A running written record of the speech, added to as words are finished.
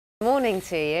morning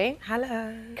to you.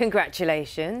 Hello.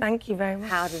 Congratulations. Thank you very much.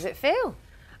 How does it feel?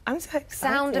 I'm so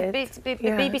excited. Sound of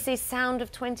BBC Sound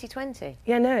of 2020.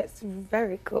 Yeah, no, it's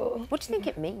very cool. What do you think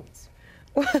it means?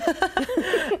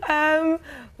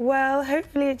 Well,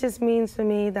 hopefully it just means for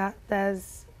me that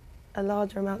there's a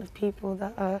larger amount of people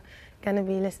that are going to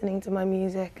be listening to my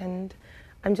music, and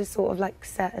I'm just sort of like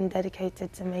set and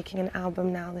dedicated to making an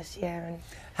album now this year. And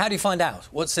how do you find out?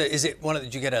 Is it one of?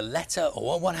 Did you get a letter,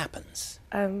 or what happens?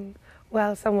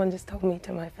 Well, someone just told me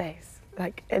to my face,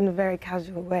 like in a very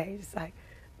casual way, just like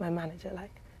my manager,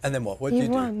 like. And then what? What did you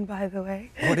do? You won, by the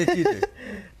way. What did you do?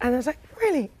 And I was like,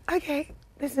 really? Okay,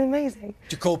 this is amazing.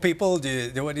 Do you call people? What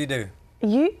do you do?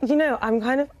 You know, I'm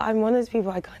one of those people,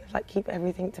 I kind of like keep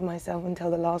everything to myself until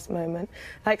the last moment.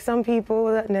 Like some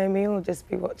people that know me will just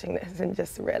be watching this and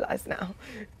just realise now.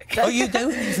 Oh, you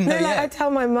don't even know yet? I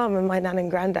tell my mum and my nan and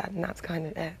granddad, and that's kind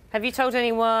of it. Have you told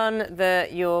anyone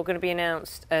that you're going to be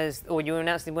announced as, or you're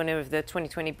announced the winner of the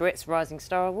 2020 Brits Rising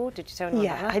Star Award? Did you tell anyone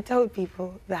about that? Yeah, I told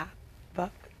people that, but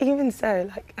even so,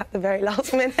 like at the very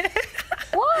last minute.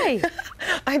 Why?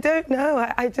 I don't know.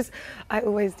 I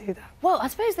always do that. Well, I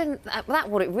suppose then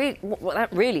what that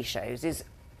really shows is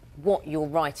what you're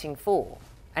writing for,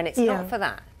 and it's not for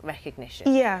that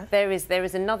recognition. Yeah. There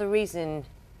is another reason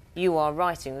you are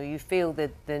writing, or you feel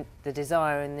the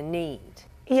desire and the need.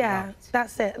 Yeah,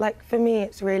 that's it. Like for me,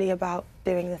 it's really about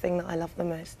doing the thing that I love the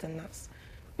most, and that's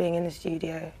being in the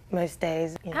studio most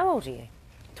days. You know. How old are you?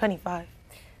 25.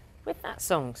 With that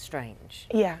song, Strange.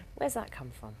 Yeah. Where's that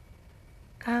come from?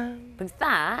 With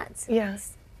that,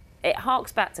 it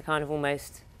harks back to kind of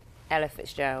almost Ella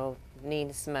Fitzgerald,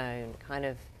 Nina Simone, kind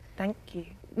of. Thank you.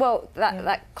 Well,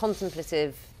 that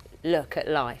contemplative look at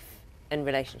life and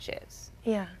relationships.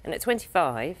 Yeah. And at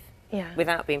 25,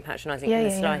 without being patronising in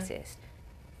the slightest,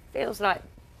 feels like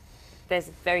there's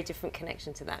a very different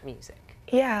connection to that music.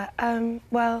 Yeah.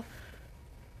 Well,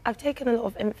 I've taken a lot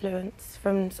of influence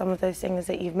from some of those singers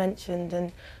that you've mentioned,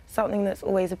 and something that's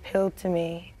always appealed to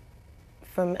me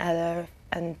from Ella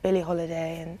and Billie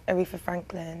Holiday and Aretha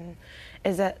Franklin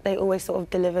is that they always sort of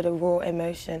delivered a raw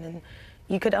emotion, and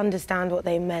you could understand what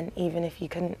they meant even if you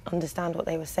couldn't understand what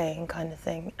they were saying, kind of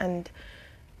thing. And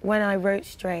when I wrote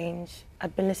Strange,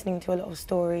 I'd been listening to a lot of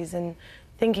stories and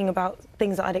thinking about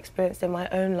things that I'd experienced in my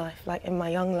own life, like in my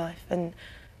young life, and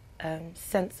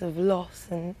sense of loss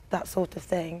and that sort of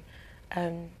thing.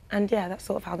 And yeah, that's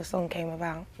sort of how the song came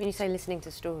about. When you say listening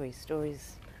to stories...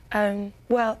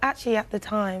 Well, actually, at the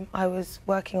time, I was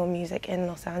working on music in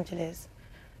Los Angeles,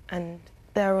 and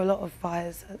there were a lot of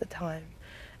fires at the time,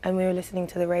 and we were listening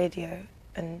to the radio,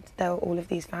 and there were all of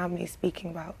these families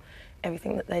speaking about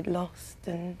everything that they'd lost,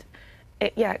 and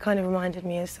it kind of reminded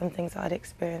me of some things that I'd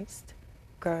experienced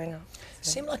growing up.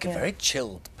 So, seem like a very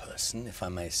chilled person, if I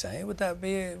may say. Would that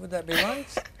be right?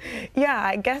 Yeah,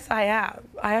 I guess I am.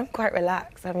 I am quite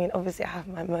relaxed. I mean, obviously, I have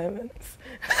my moments.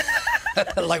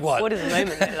 Like what? What does a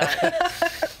moment look like?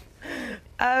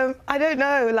 I don't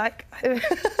know, like...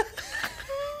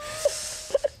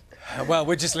 Well,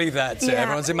 we'll just leave that to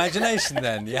everyone's imagination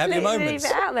then. You have your moments.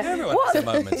 Leave it out there. Everyone has their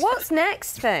moments. What's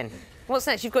next then? What's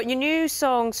next? You've got your new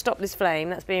song, Stop This Flame,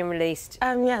 that's being released.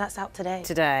 Yeah, that's out today.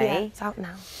 Today? Yeah, it's out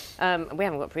now. We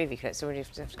haven't got preview clips, so we'll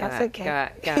just have to go That's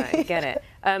out, get it.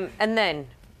 And then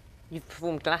you've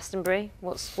performed Glastonbury.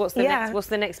 What's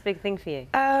the next big thing for you?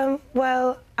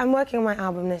 Well, I'm working on my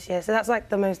album this year, so that's like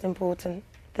the most important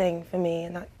thing for me,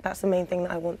 and that's the main thing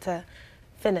that I want to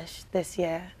finish this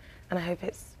year, and I hope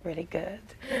it's really good.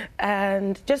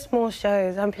 And just more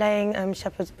shows. I'm playing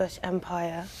Shepherd's Bush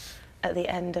Empire at the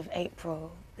end of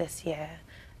April this year,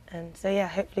 and so yeah,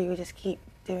 hopefully we just keep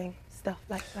doing stuff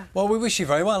like that. Well, we wish you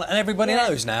very well, and everybody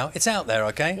knows now. It's out there,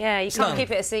 OK? Yeah, you can't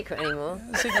keep it a secret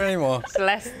anymore.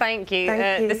 Celeste, thank you.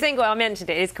 Thank you. The single, I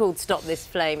mentioned it, is called Stop This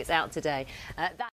Flame. It's out today.